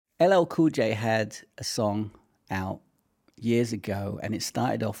LL Cool J had a song out years ago, and it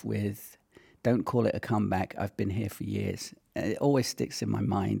started off with "Don't call it a comeback. I've been here for years." And it always sticks in my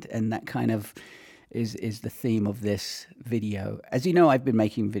mind, and that kind of is the theme of this video. As you know, I've been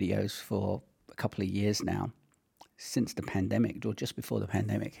making videos for a couple of years now, since the pandemic, or just before the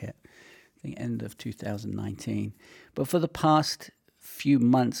pandemic hit, the end of 2019. But for the past few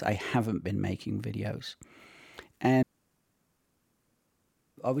months, I haven't been making videos. And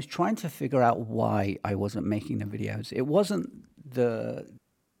I was trying to figure out why I wasn't making the videos. It wasn't the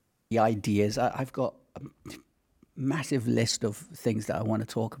ideas. I've got a massive list of things that I want to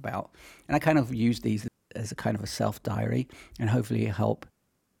talk about. And I kind of use these as a kind of a self-diary, and hopefully help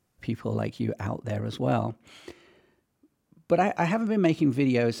people like you out there as well. But I haven't been making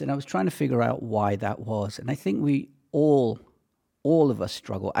videos, and I was trying to figure out why that was. And I think we all of us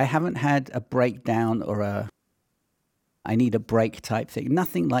struggle. I haven't had a breakdown or I need a break type thing,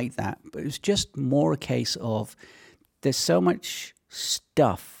 nothing like that. But it was just more a case of there's so much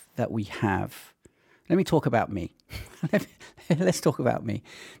stuff that we have. Let me talk about me. Let's talk about me.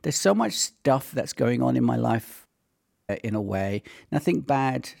 There's so much stuff that's going on in my life in a way. Nothing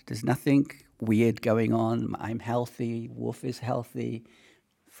bad. There's nothing weird going on. I'm healthy. Wolf is healthy.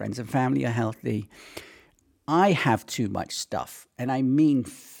 Friends and family are healthy. I have too much stuff, and I mean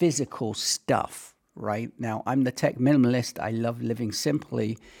physical stuff, right? Now, I'm the tech minimalist. I love living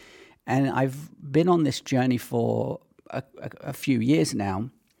simply, and I've been on this journey for a few years now,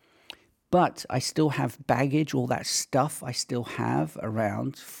 but I still have baggage, all that stuff I still have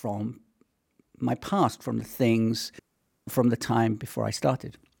around from my past, from the things, from the time before I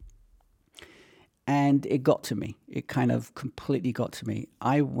started. And it got to me. It kind of completely got to me.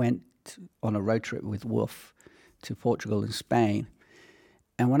 I went on a road trip with Wolf to Portugal and Spain.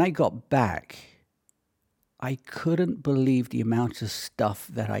 And when I got back, I couldn't believe the amount of stuff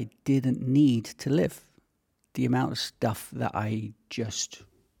that I didn't need to live. The amount of stuff that I just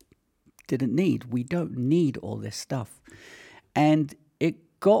didn't need. We don't need all this stuff. And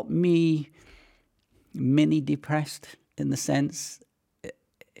it got me mini depressed in the sense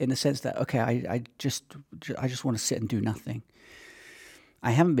that, okay, I just want to sit and do nothing.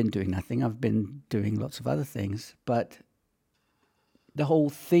 I haven't been doing nothing. I've been doing lots of other things. But the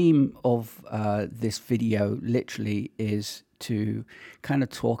whole theme of this video literally is to kind of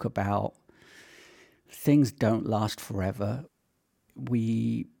talk about things don't last forever.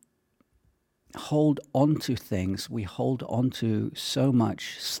 We hold on to things. We hold on to so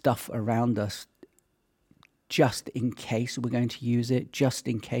much stuff around us just in case we're going to use it, just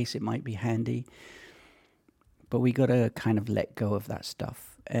in case it might be handy. But we got to kind of let go of that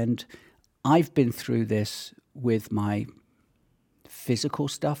stuff. And I've been through this with my physical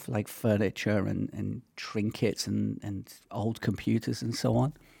stuff like furniture and trinkets and old computers and so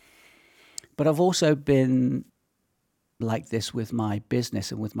on. But I've also been like this with my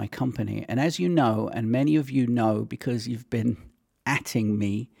business and with my company. And as you know, and many of you know because you've been atting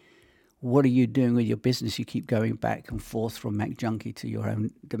me, what are you doing with your business? You keep going back and forth from MacJunkie to your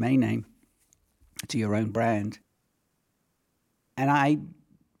own domain name, to your own brand. And I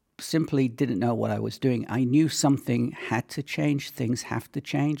simply didn't know what I was doing. I knew something had to change, things have to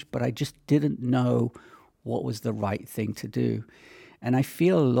change, but I just didn't know what was the right thing to do. And I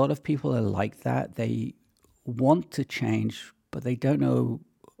feel a lot of people are like that. They want to change, but they don't know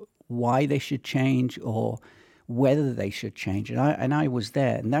why they should change or whether they should change. And I was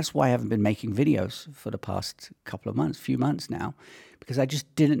there. And that's why I haven't been making videos for the past few months now, because I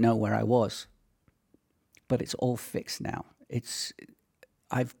just didn't know where I was. But it's all fixed now.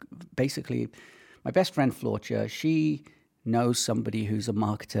 I've basically, my best friend Florcha, she knows somebody who's a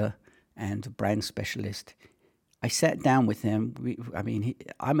marketer and a brand specialist. I sat down with him.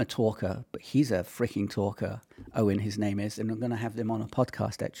 I'm a talker, but he's a freaking talker. Owen, his name is, and I'm going to have them on a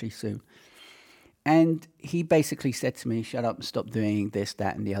podcast actually soon. And he basically said to me, shut up and stop doing this,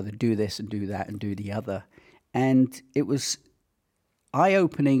 that, and the other. Do this and do that and do the other. And it was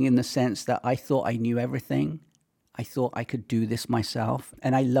eye-opening in the sense that I thought I knew everything. I thought I could do this myself.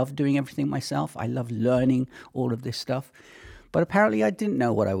 And I love doing everything myself. I love learning all of this stuff. But apparently I didn't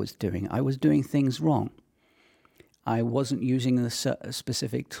know what I was doing. I was doing things wrong. I wasn't using the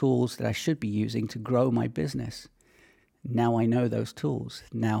specific tools that I should be using to grow my business. Now I know those tools.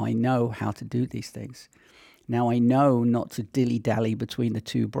 Now I know how to do these things. Now I know not to dilly-dally between the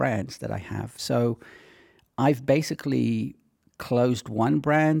two brands that I have. So I've basically closed one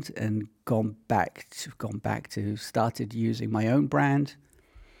brand and gone back to started using my own brand.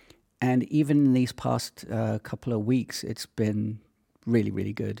 And even in these past couple of weeks, it's been really,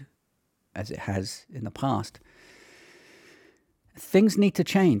 really good, as it has in the past. things need to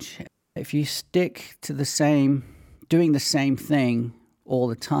change. If you stick to doing the same thing all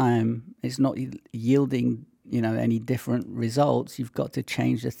the time, it's not yielding, any different results. You've got to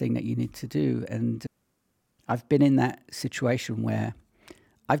change the thing that you need to do. And I've been in that situation where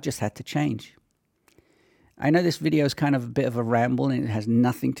I've just had to change. I know this video is kind of a bit of a ramble and it has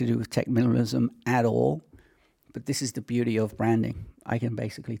nothing to do with tech minimalism at all, but this is the beauty of branding. I can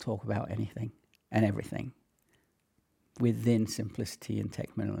basically talk about anything and everything within simplicity and tech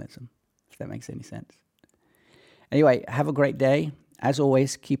minimalism, if that makes any sense. Anyway, have a great day. As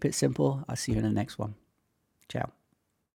always, keep it simple. I'll see you in the next one. Ciao.